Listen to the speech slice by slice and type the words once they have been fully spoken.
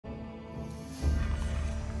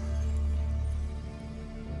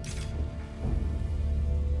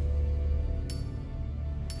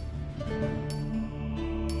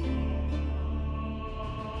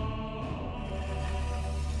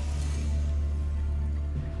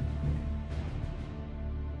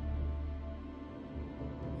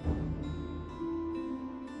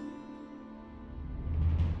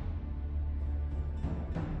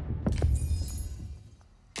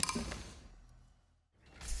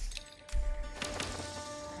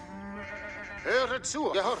Höre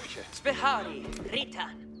zu, gehorche. Spehari,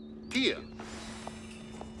 Ritan. Hier.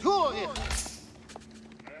 Tu ich.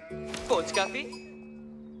 Botskaffi?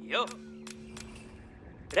 Jo.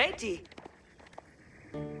 Reiti.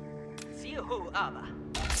 Siuhu Ava.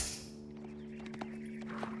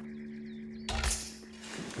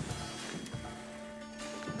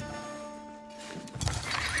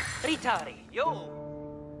 Ritari, jo.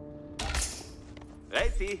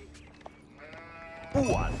 Reiti.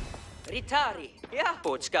 Uan. Ritari, ja.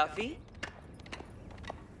 Botskaffi?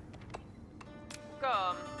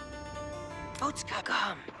 Kom. Botska,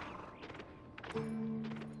 kom.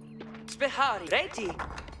 Spehari, Reiti.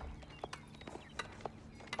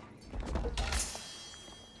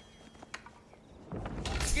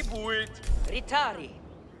 Geburt. Ritari.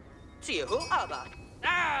 Siuhu Ava.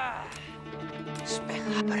 Ah!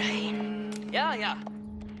 Spehabrain. Ja, ja.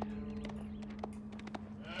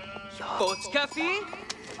 Ja. Botskaffi?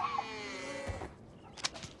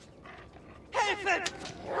 Helfen!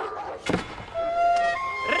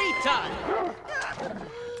 Ritan!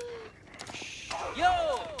 Jo!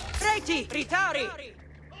 Reiti! Ritari!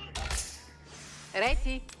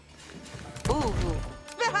 Reiti. Uhu.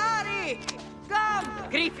 Behari! Kom!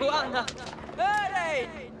 Grifu Anna! Örein!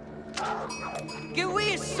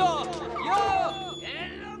 Gewisso! Jo!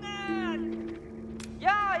 Elungen!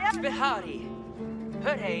 Ja, ja! Behari!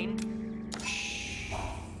 Örein!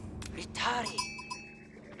 Ritari!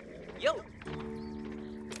 Jo!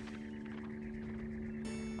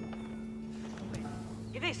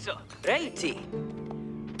 Gewisso! Reiti!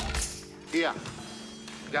 Ja.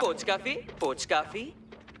 Ja. Botskaffi? Botskaffi?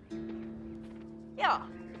 Ja.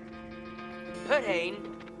 Hör heen.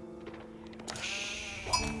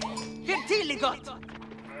 Hör till i gott!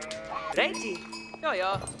 Reiti! Ja,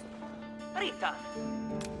 ja. Ritan!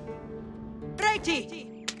 Reiti!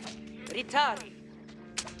 Ritari!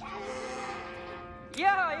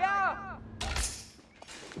 Ja, ja!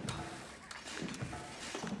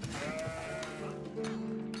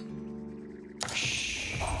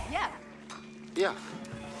 Ja! Ja.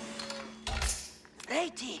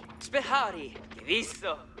 Reiti! Spehari!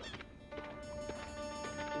 Gewisso!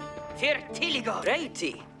 Fertiligo!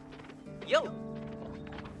 Reiti! Jo!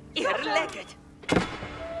 Irläget!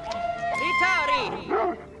 Ritari!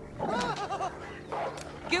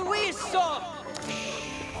 Gewisso!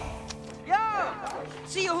 Ja!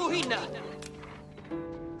 Siuhu hinna!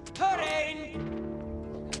 Hörein!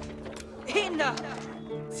 Hinna!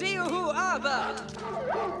 Siuhu Ava!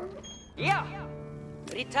 Ja!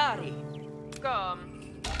 Ritari! Kom!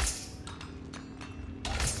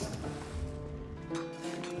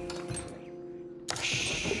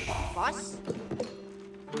 Was?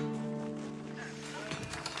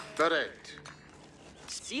 Bereit.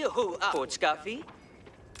 Siuhu Ava! Botskaffi?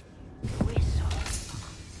 Gewisso!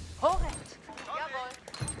 Horet! Jawohl.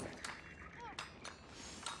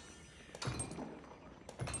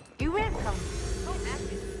 You're welcome.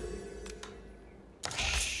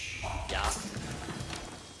 Ja.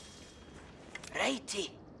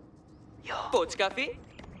 Reiti. Ja. Botskaffi?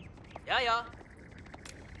 Ja, ja.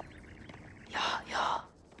 Ja, ja.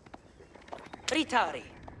 Ritari.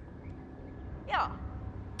 Ja.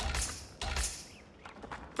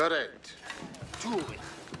 Bereit. Tu ich.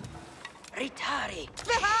 Ritari.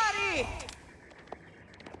 Behari!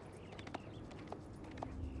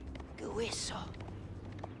 Gewisso.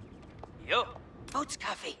 Jo.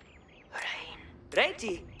 Botskaffi. Rein.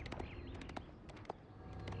 Reiti.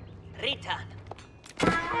 Ritan.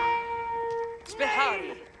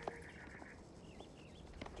 Spehari.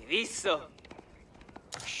 Gewisso.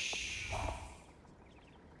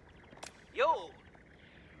 Jo.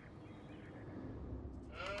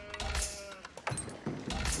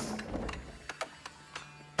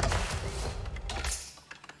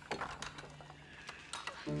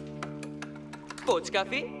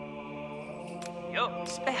 Botskaffi? Jo.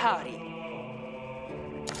 Spehari.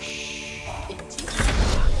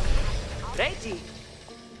 Reiti.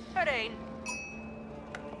 Hörein.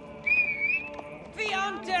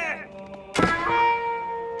 Fiante!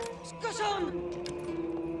 Skuson!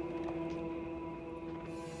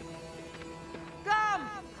 Kom!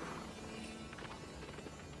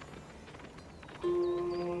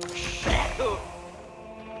 Preto!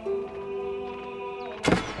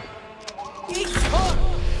 Ikon!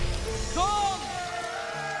 Kom!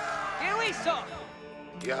 Gewisso!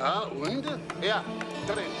 Ja, und? Ja,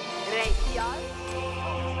 drin. Reiti all?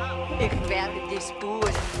 Ich werde die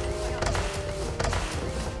Spuren.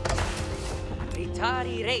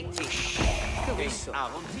 Ritari Reiti. Gewisso.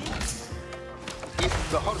 Avontier.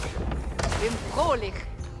 Ich gehorche. Bin fröhlich.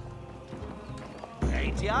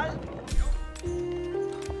 Reiti all.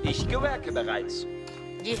 Ich gewerke bereits.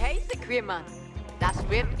 Geheiße Quirmann. Das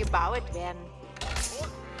wird gebaut werden.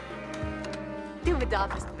 Du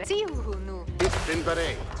bedarfst Ziehunu. Ich bin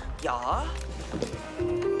bereit. Ja?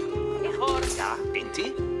 Ich hoor. Ja,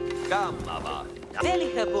 Inti? Kam aber.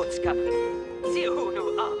 Welche Boodschap? Sie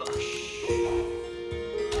nu aber.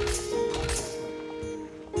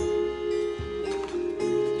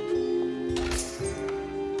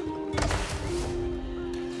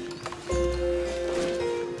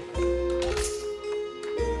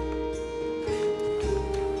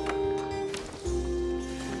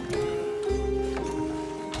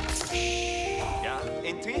 Ja,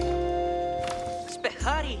 Inti?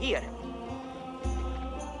 Spehari hier.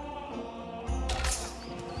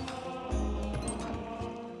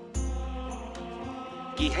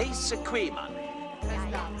 Geheiße Queeman.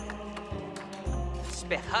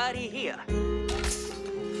 Spehari hier.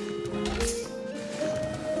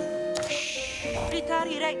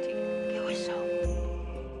 Ritari reiti. Gewisso.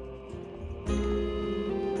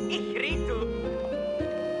 Ich ritu.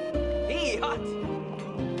 Hi hat.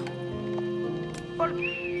 Folk.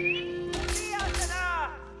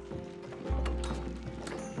 Siasana.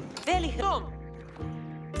 Welche Dom?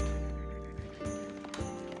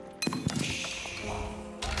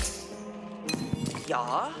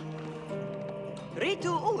 Ja?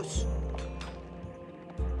 Ritu us.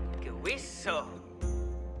 Gewisso.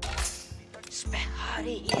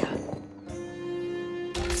 Spehari hier.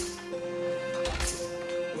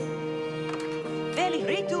 Welch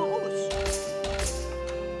ritu us.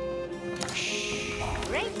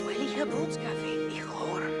 Great, welche Boodschaffe ich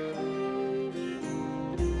hoor.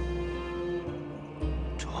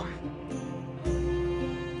 Tom.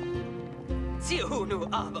 Sie nu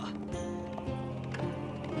aber.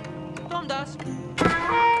 Tom das.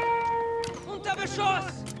 Unter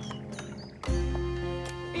Beschuss.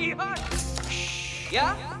 Ja?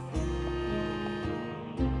 Ja?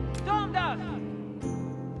 Tom das.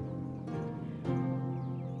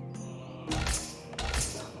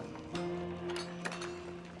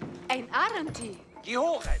 Ein Arenti.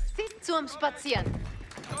 Gehoret. Sieht zum Spazieren.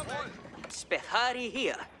 Spehari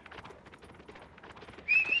hier.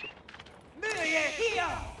 Mühe hier.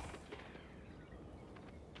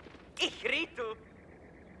 Ich ritu.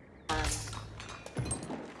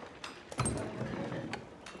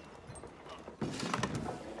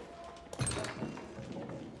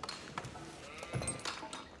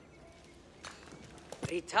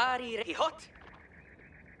 Ritari rihot.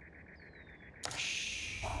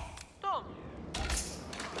 Tom.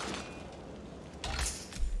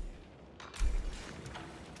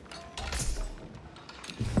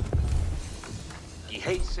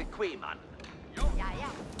 Geheiße Queeman. Ja,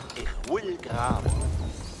 ja. Ich will graben.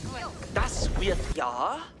 Das wird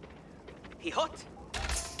Ja? Hihot.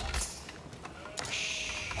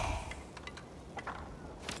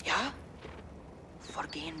 Ja?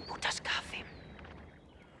 Vorgehen Butters Kaffee.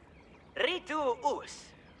 Ritu us.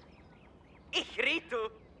 Ich ritu.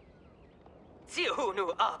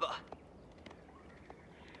 Ziehunu aber.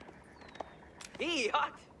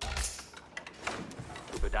 Hihot.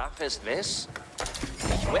 Du bedarfst was?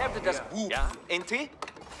 Ich werde das Buch. Ja, Inti?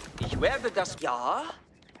 Ich werde das. Ja?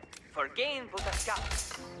 Vorgehen Butters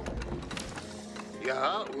Kaffee.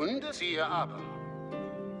 Ja, und siehe aber.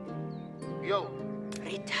 Jo,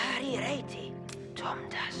 Ritari reiti. Tom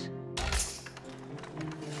das.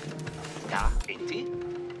 Ja, Inti?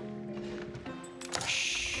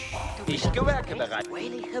 Ich gewerke bereit.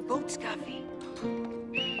 Welche Bootskaffee.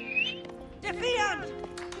 Der Fiat!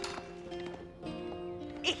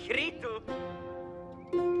 Ich ritu.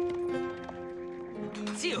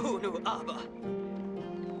 Ziehunu aber.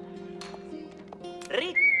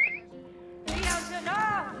 Rit.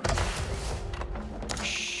 Fiatena!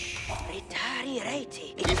 Ritari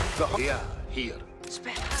reiti. ich behaupte. Ja, hier.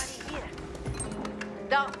 Spehari hier.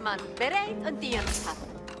 Dorfmann, bereit und Dienst hat.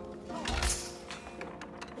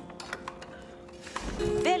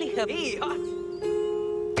 Welche Fiat?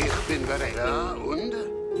 Ich bin bereit. Ja, und?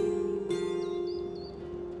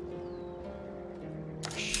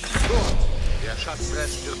 Gut, der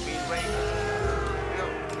Schatzrest wird wie Jo.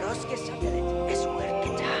 Losgesattelt. Es wird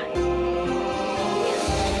getan.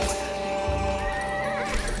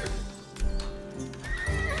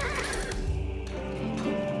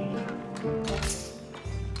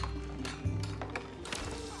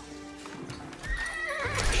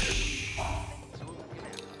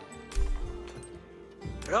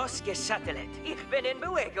 Losgesattelt. Ich bin in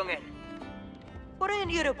Bewegungen. Worin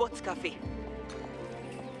Ihre Bootskaffee?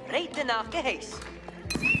 Reite nach Geheiß.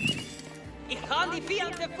 Ich kann die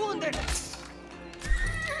Fiante funden.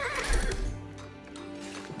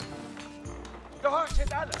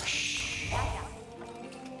 Gehorchet alle!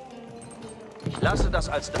 Ich lasse das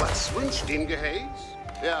als... Was wünscht dem Geheiß?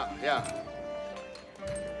 Ja, ja.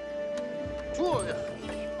 Tue ja.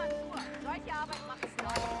 Solche Arbeit macht es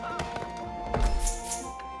noch.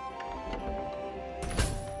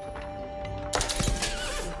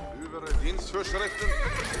 Übere Dienstvorschriften.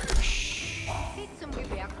 Zieht zum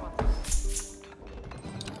Gewehr kommen.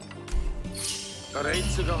 Bereit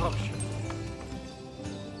zu gehorchen.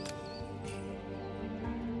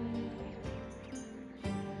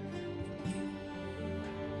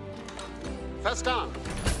 Verstanden.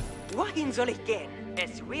 Wohin soll ich gehen?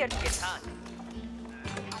 Es wird getan.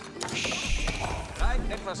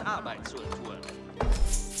 Treibt etwas Arbeit zur Tour.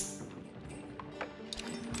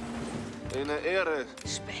 Eine Ehre.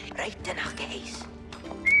 Reite nach Geheiß.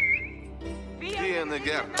 Gehende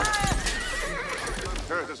gern.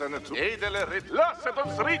 Hört es eine Tour. Edle Ritter. Lasset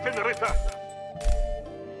uns rieten, Ritter.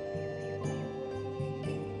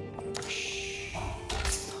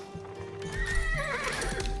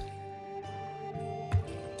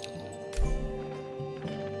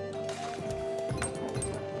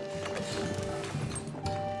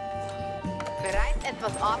 Bereit,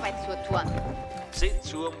 etwas Arbeit zu tun. Seht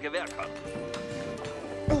zum Gewehr kommen.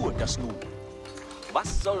 Das nun.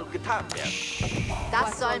 Was soll getan werden?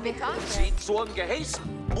 Das soll mich an. Seht zum Geheiß.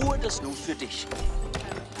 Das nun für dich.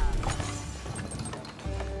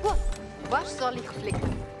 Was soll ich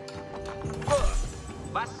flicken?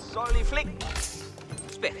 Was soll ich flicken?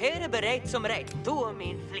 Beheere bereit zum Reiten. Tue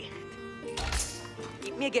meine Pflicht.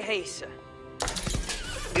 Gib mir Geheiße.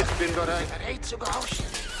 Ich bin bereit zu gehorchen.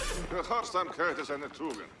 Gehorsamkeit ist eine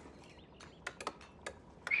Tugend.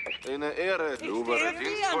 Eine Ehre, über stehe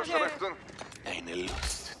Dienstvorschriften. Eine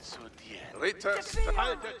Lust zu dir. Ritter,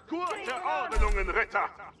 haltet gute Ordnungen, Ritter.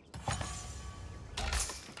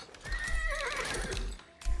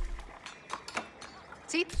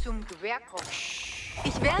 Zieht zum Gewehr kommen.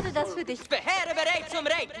 Ich werde das für dich. Beheere bereit zum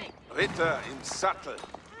Reiten. Ritter im Sattel.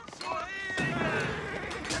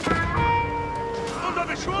 Unter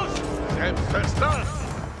Beschuss! Selbstverständlich.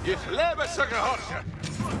 Ich lebe zu gehorchen.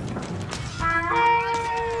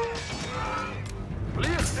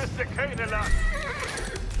 Pflicht ist dir keine Last.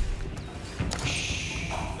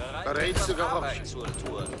 Bereit zu gehorchen. Arbeit zur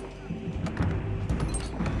Tour.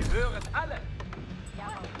 Gehöret alle.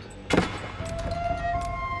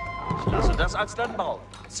 Ich lasse das als dann bauen.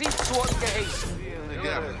 Zieht zum Geheiß. Eine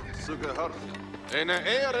Ehre zu gehorchen. Eine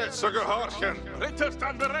Ehre zu gehorchen. Ritter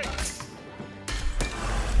stand bereit.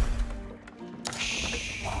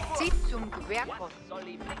 Zieht zum Gewehr kommen. Soll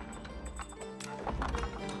ich flicken?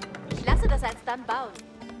 Ich lasse das als dann bauen.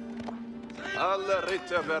 Alle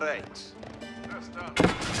Ritter bereit.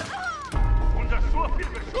 Unter so viel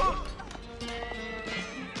Beschuss!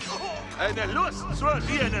 Eine Lust zur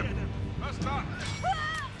Dienen. Was dann?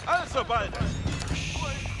 Also bald.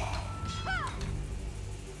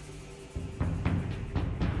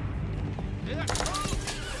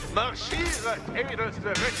 Marschiere, edelste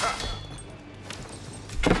Ritter.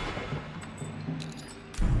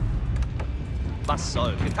 Was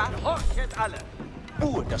soll getan? Horchet alle.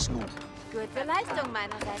 Das nun. Gute Leistung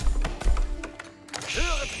meinerseits.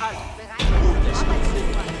 Höret alle. Bereit, etwas Arbeit zu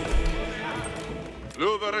tun.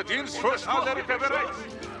 Lobere Dienstfuß, alle Ritter bereit.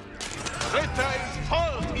 Ritter ins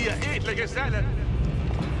Fort, ihr edle Gesellen.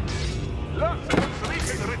 Lasst uns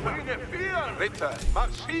riechen, Ritter. Vier Ritter,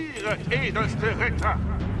 marschiert, edelste Ritter.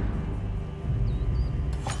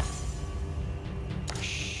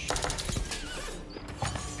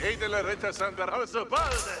 Edle Ritter sind wir also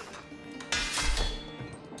bald.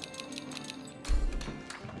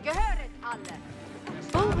 Gehöret alle.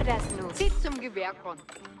 Buche das nun. Zieht zum Gewehr kommen.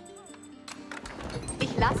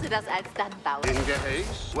 Ich lasse das als dann bauen. Den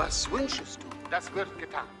Geheiß? Was wünschest du? Das wird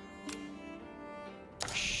getan.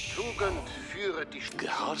 Tugend führe die Stunde.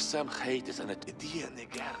 Gehorsamkeit ist eine Diene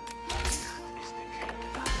gern.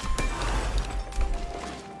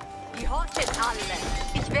 Gehorchet alle.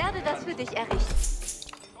 Ich werde das für dich errichten.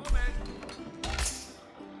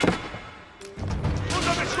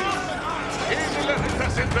 Unter Beschuss! Edle Ritter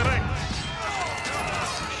sind bereit.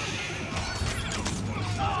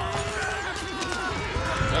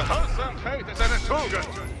 Gehorsamkeit ist eine Tugend.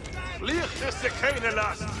 Pflicht ist dir keine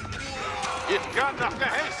Last. Ich kann nach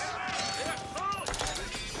Geheiß.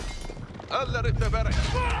 Alle Ritter bereit.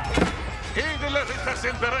 Edle Ritter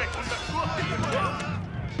sind bereit.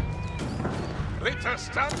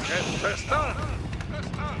 Ritterstand, Ritterstand.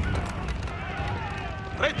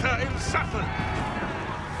 Ritter im Sattel.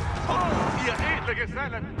 Oh, ihr edle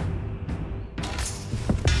Gesellen.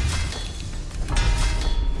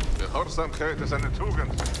 Gehorsamkeit ist eine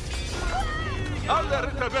Tugend. Alle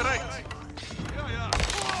Ritter bereit.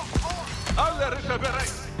 Alle Ritter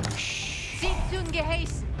bereit. Sitzung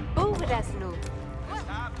geheißen. Buche das nun.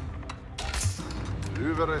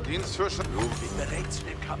 Übere Dienstfürscher. Du bist bereit zu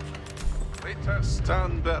dem Kampf. Ritter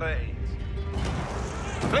stand bereit.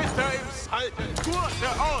 Ritter im Halten. Gute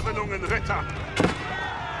Ordnungen, Ritter.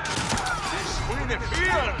 Die Sprüne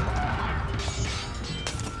führen.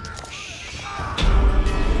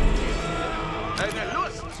 Eine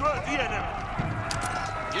Lust zur Diene.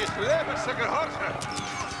 Ich lebe zu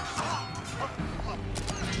gehorchen.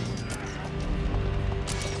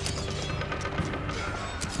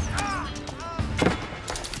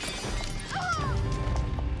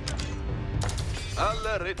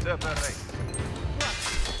 Alle Ritter bereit.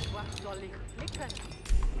 Was soll ich blicken?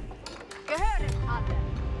 Gehöret alle.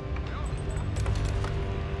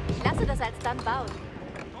 Ich lasse das alsdann bauen.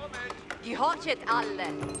 Gehorchet alle.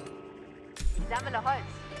 Ich sammle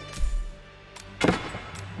Holz.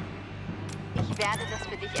 Ich werde das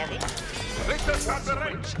für dich errichten. Ritter stand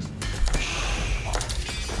bereit.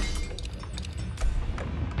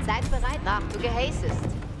 Seid bereit, nach du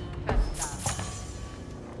geheißest.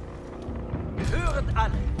 Höret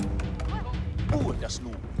alle. Ruhe das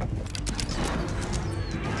nun.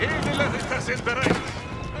 Edle Ritter sind bereit.